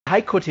High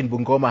Court in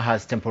Bungoma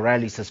has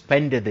temporarily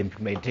suspended the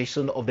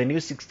implementation of the new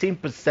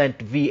 16%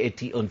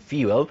 VAT on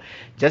fuel.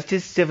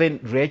 Justice Stephen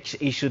Riechi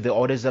issued the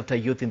orders after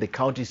youth in the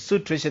county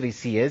sued Treasury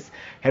CS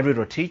Henry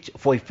Rotich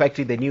for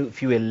effecting the new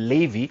fuel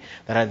levy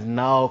that has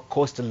now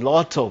caused a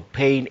lot of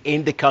pain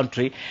in the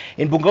country.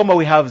 In Bungoma,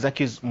 we have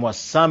Zacchaeus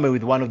Mwasame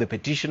with one of the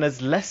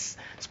petitioners. Let's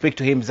speak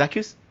to him.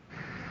 Zacchaeus.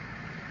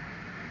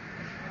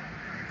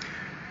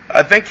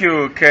 Thank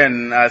you,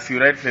 Ken. As you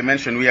rightly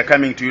mentioned, we are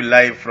coming to you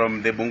live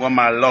from the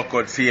Bungoma Law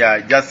Courts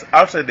here, just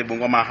outside the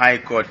Bungoma High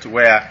Court,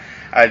 where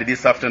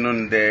this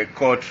afternoon the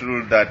court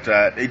ruled that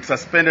it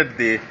suspended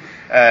the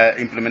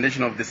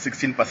implementation of the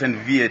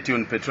 16% VAT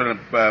on petroleum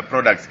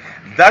products.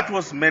 That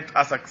was met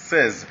a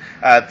success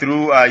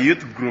through a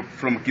youth group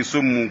from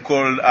Kisumu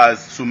called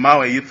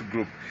Sumawe Youth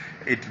Group.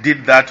 It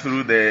did that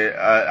through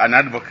an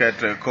advocate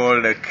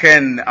called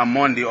Ken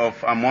Amondi of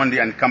Amondi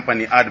and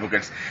Company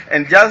Advocates.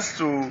 And just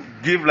to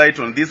give light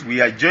on this, we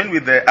are joined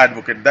with the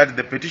advocate, that's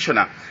the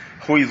petitioner,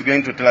 who is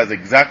going to tell us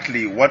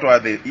exactly what are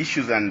the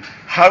issues and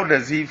how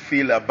does he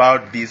feel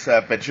about this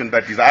petition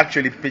that is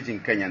actually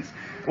pitching Kenyans.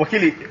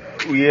 Wakili,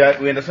 we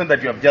understand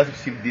that you have just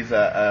received this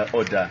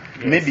order.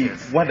 Yes, Maybe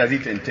yes. What does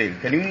it entail?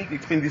 Can you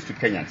explain this to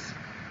Kenyans?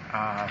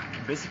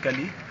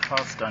 Basically,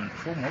 first and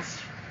foremost,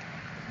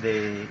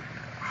 the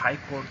High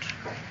Court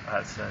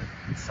has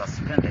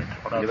suspended,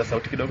 or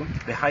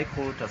the High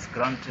Court has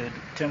granted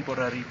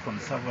temporary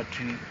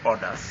conservatory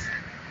orders,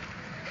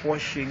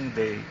 quashing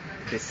the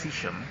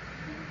decision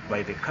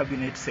by the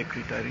Cabinet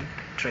Secretary,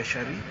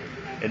 Treasury,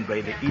 and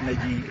by the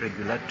Energy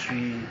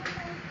Regulatory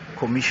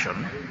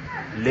Commission,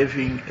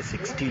 levying a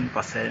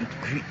 16%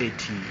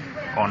 VAT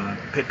on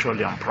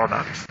petroleum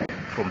products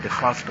from the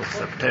 1st of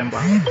September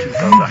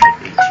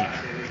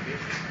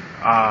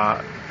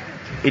 2018.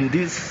 In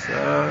this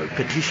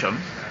petition,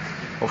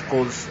 of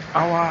course,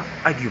 our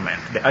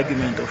argument, the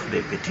argument of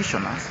the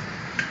petitioners,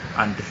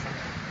 and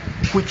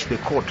which the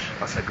court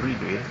has agreed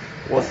with,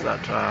 was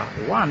that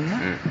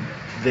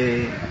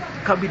the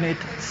Cabinet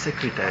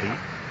Secretary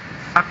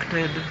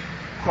acted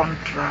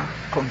contra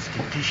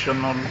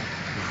constitutional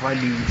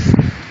values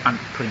and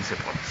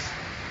principles.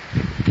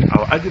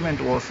 Our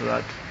argument was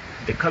that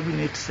the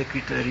Cabinet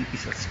Secretary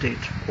is a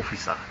state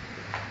officer.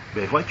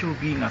 By virtue of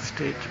being a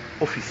state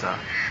officer,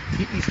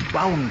 he is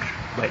bound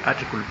by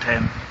Article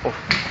 10 of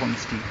the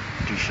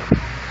Constitution.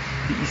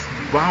 He is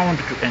bound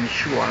to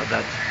ensure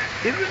that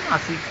even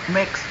as he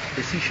makes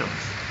decisions,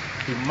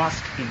 he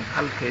must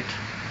inculcate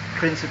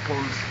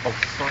principles of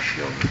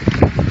social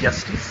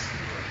justice.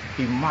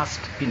 He must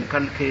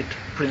inculcate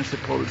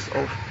principles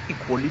of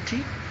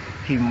equality.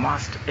 He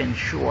must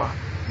ensure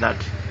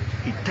that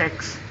he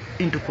takes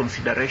into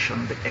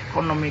consideration the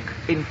economic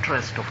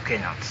interest of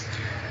Kenyans.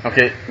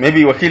 Okay,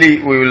 maybe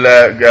Wakili, we will,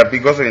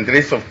 because of the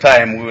interest of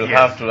time, we will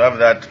have to have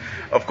that.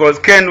 Of course,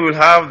 Ken will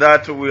have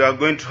that. We are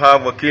going to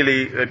have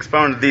Wakili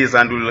expound this,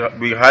 and we'll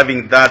be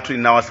having that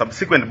in our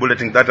subsequent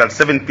bulletin, that at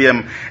 7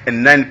 p.m.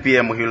 and 9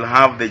 p.m. we will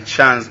have the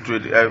chance to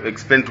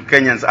explain to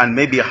Kenyans, and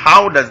maybe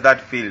how does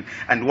that feel,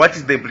 and what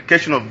is the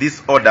implication of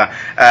this order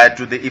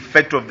to the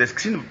effect of the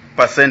 16%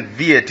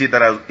 VAT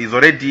that is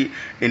already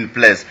in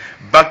place.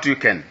 Back to you,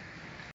 Ken.